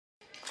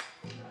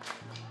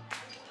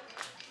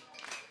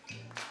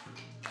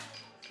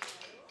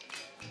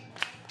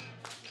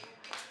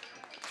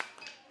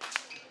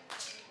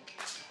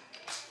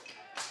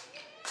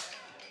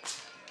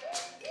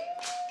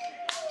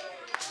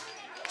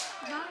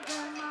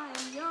grandma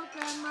and your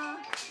grandma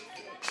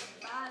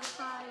by the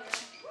fire.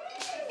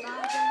 My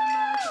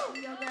grandma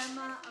and your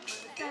grandma, I'm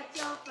gonna set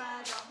your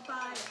flag on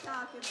fire.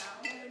 Talking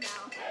about hey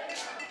now,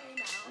 hey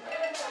now.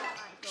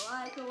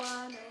 Aiko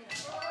wane,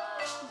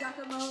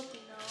 Giacomo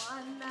Pino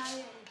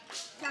anaye,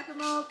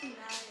 Giacomo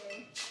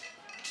Pinaye.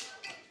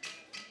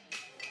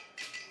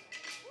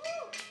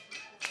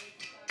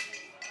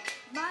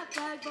 My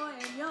flag boy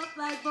and your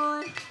flag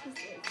boy is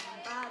sitting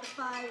by the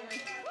fire.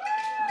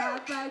 My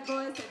flag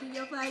boy said to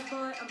your flag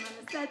boy, I'm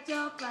gonna set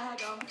your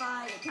flag on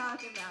fire.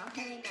 Talking about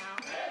hey now,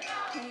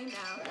 hey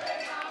now.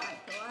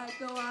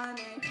 Aiko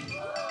wane,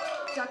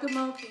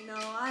 Giacomo Pino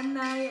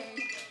anaye,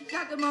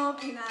 Giacomo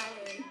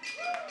Pinaye.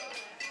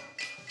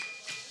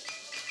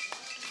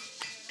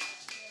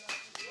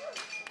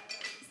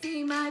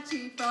 See my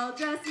chief all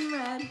dressed in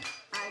red.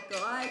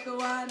 Aiko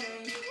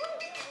wane.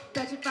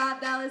 Bet you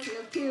 $5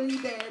 he'll kill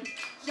you dead.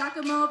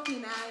 Giacomo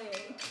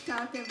Pinaye.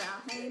 Talking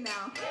about hey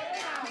now,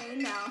 hey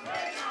now.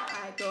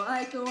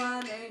 Aiko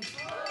wane.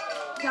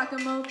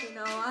 Giacomo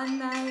Pino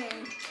anaye.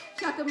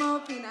 Giacomo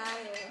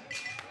Pinaye.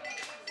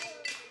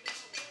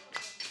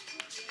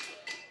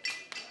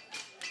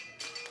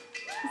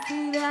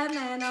 See that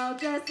man all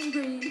dressed in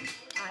green.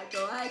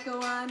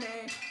 Aiko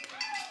wane.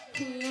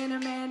 He ain't a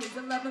man, he's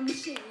a loving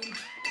machine.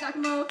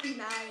 Giacomo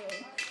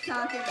Pinaye.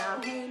 Talking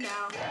about hey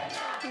now,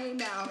 hey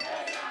now.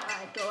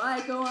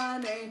 Aiko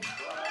wane.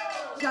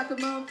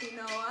 Giacomo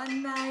Pino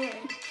anaye.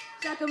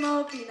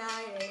 Giacomo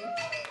Pinaye.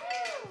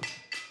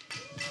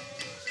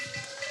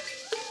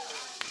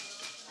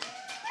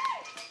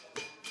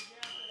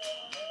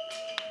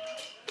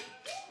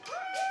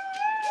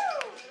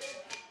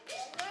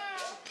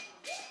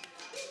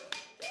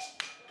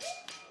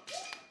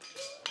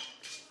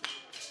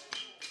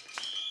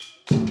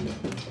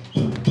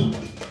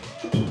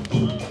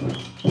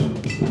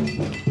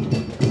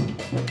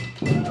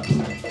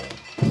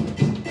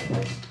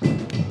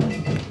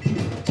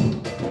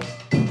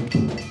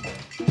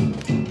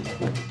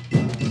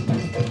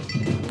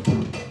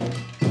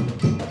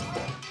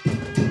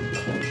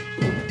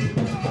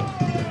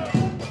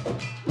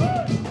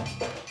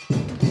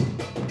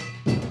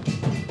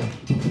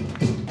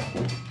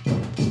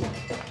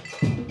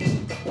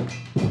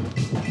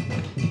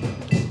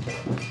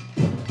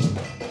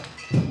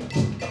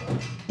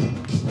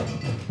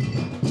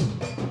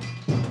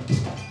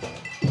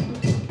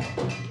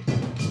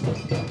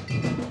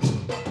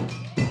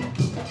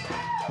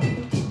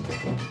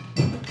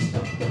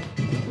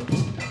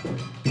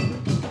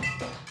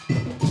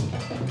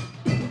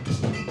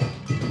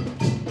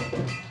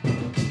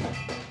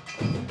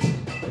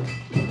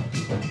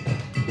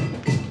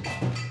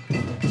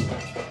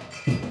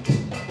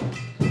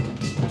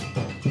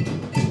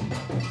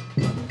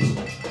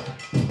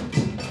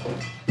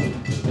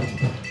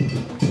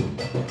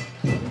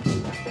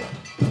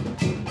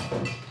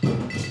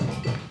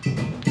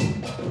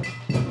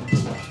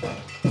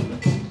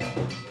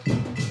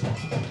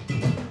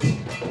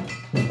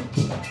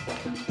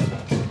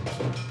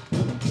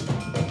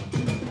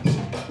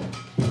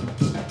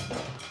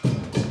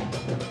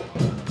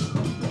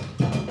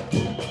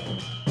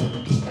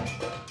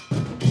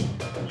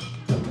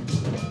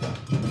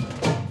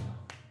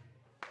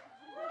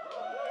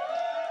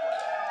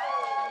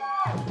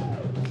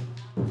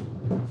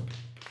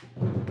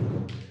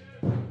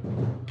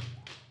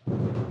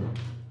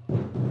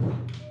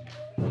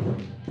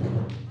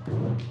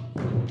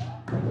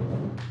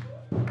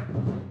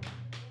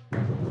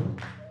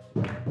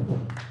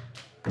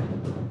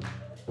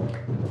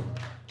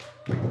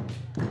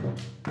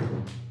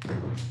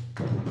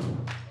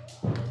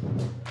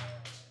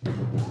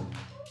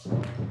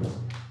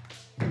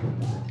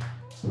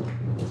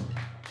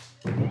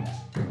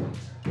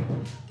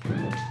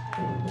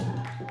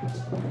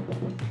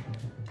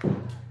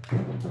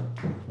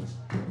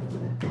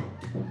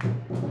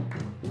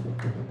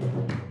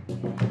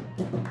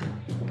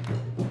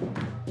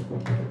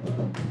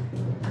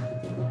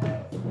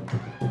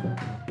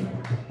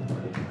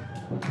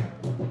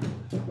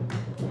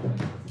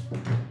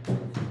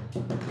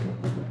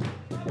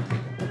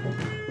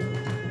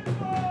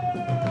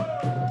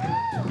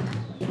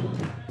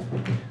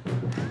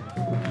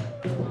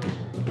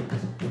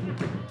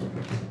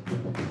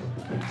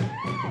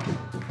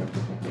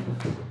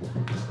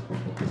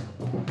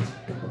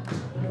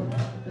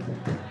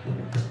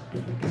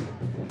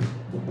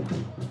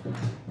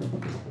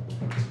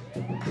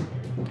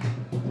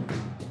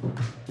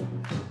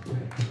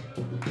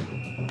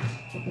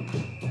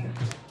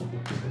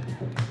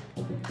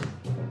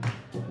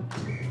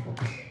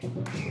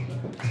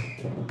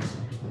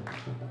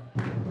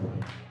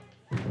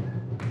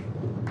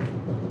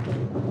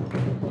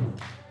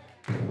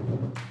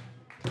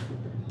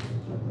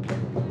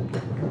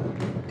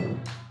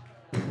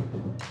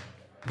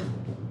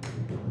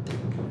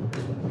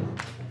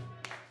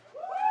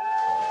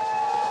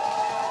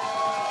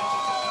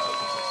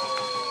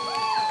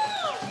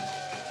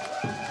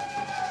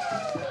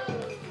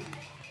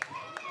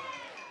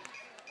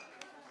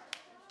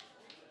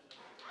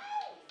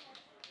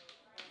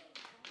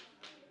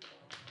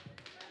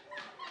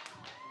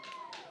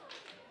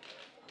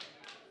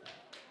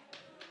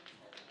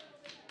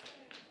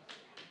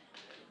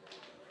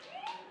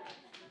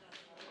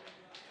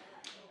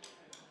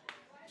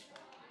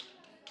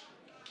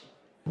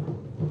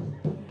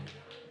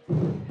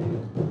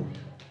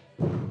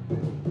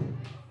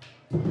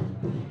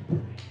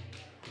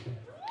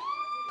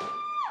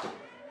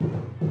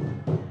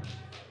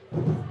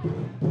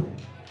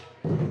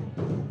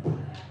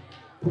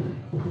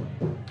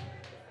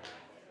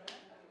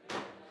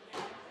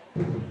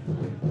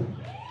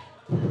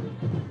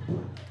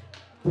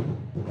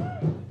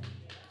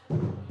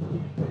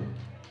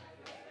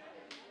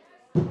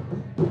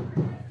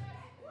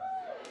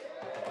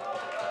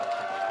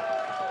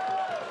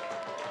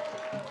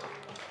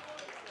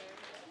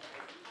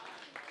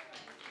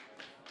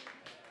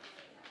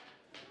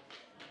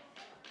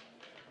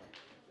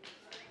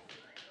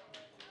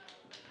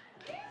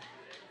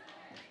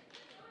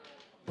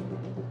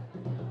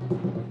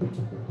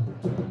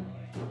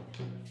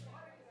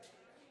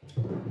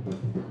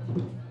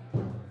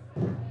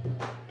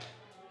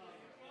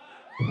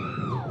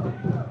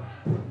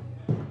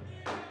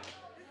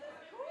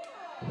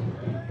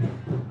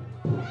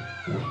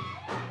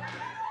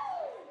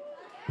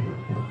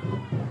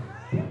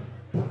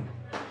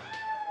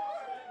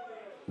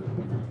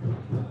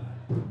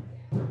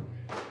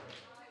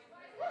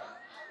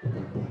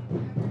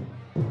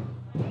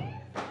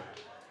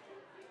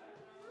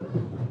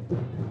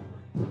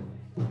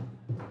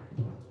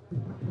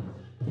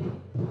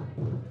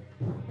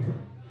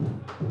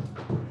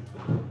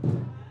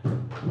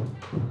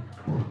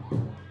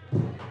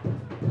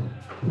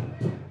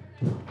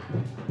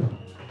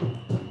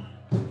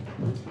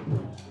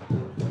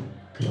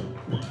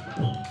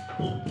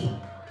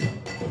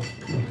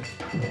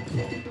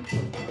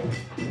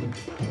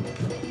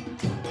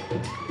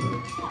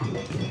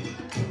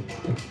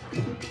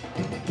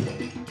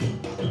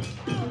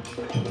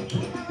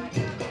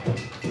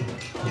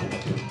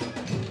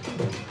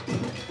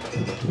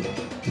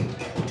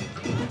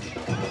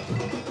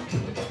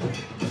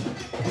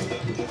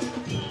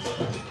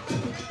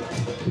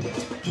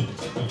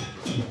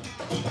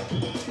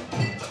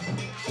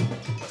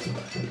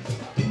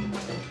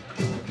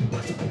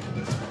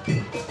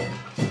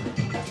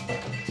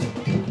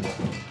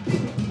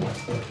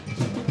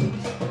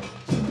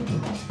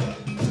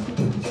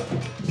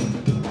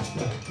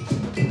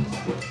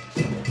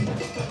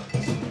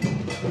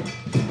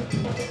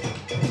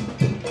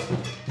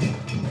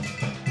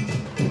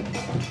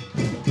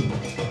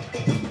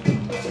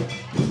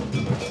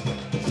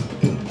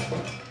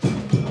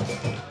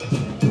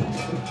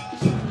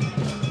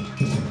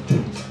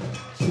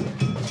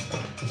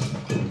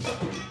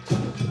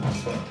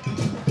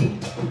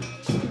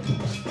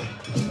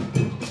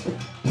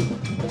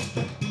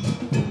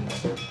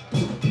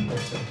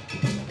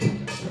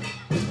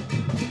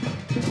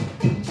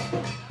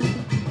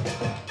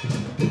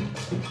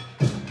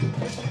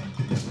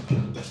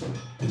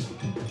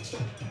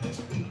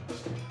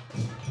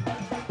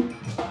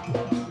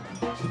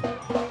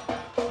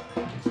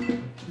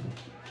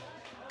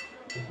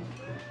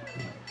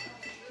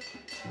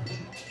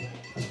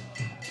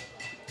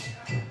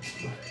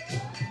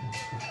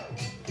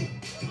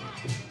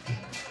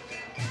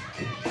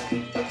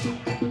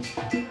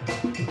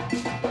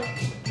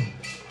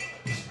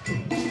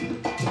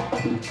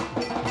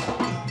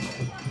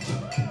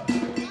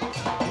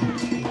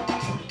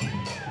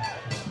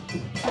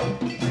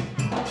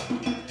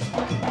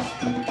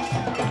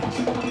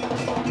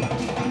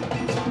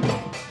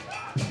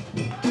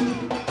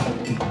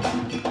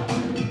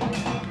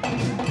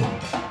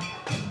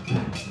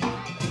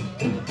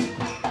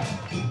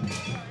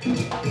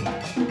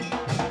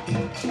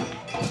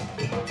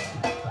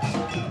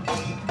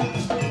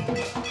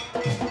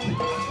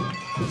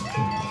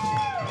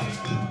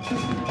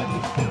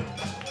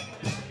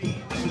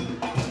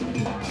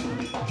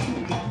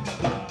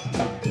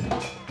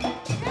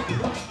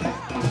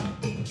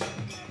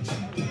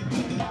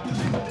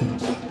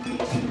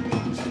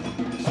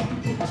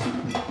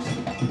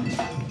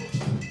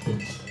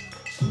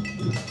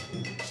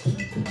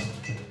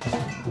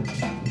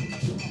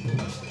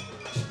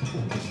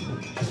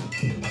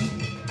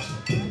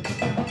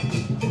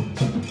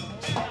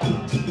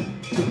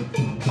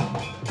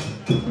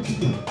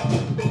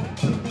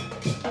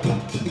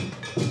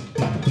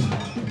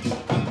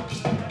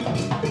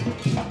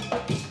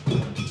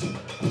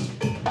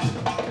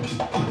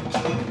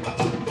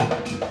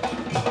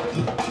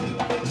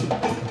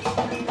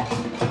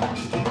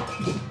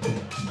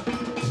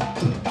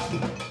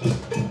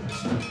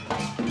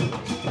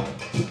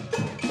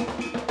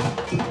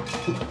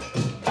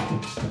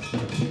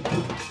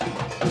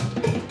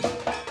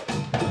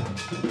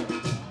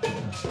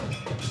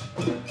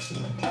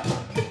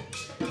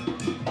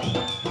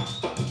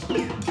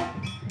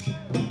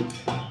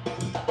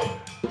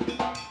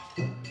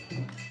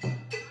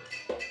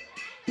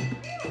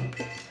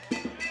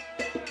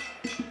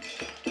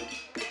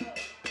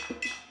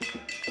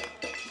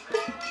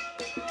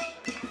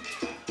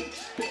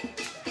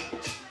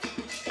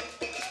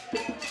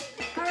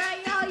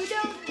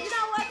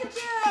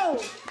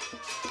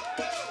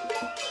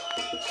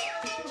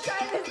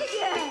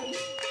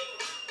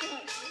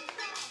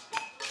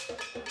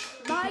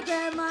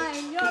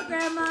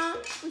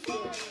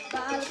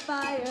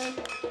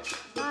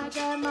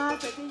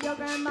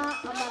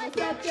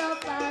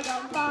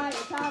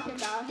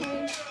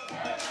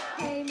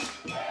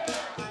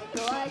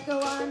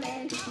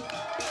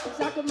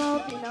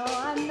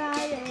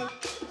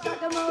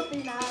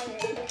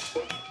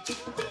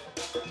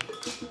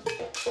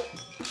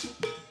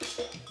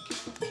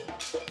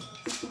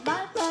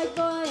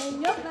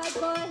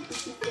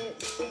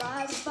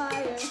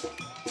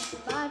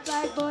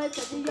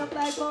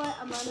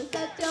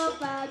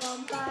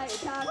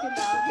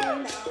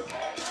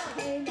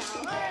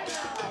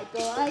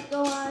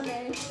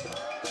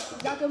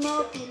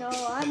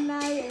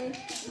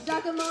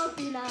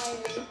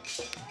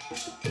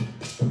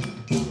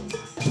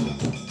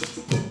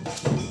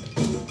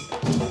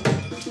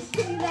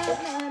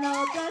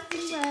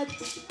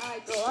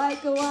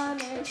 IKO.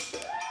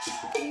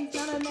 He's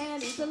not a man,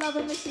 he's a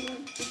loving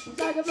machine.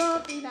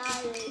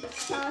 Shaka-mo-fi-na-ye,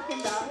 talking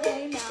about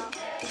hey now,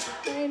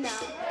 hey now.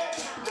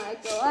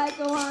 IKO,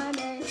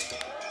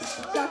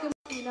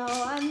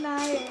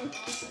 Shaka-mo-fi-no-an-na-ye,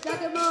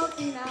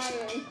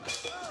 Shaka-mo-fi-na-ye.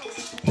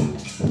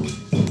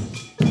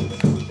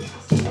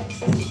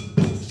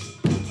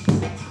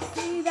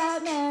 See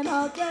that man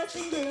all dressed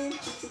in green.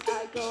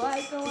 IKO,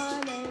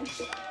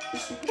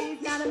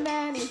 he's not a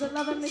man, he's a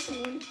loving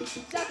machine.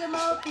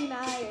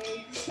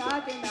 Shaka-mo-fi-na-ye,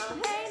 talking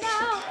about hey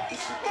now,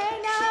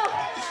 hey now.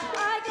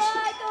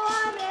 IKO,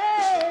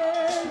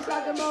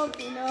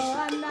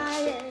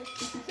 Shaka-mo-fi-no-an-na-ye,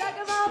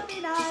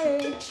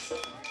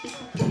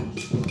 Shaka-mo-fi-na-ye.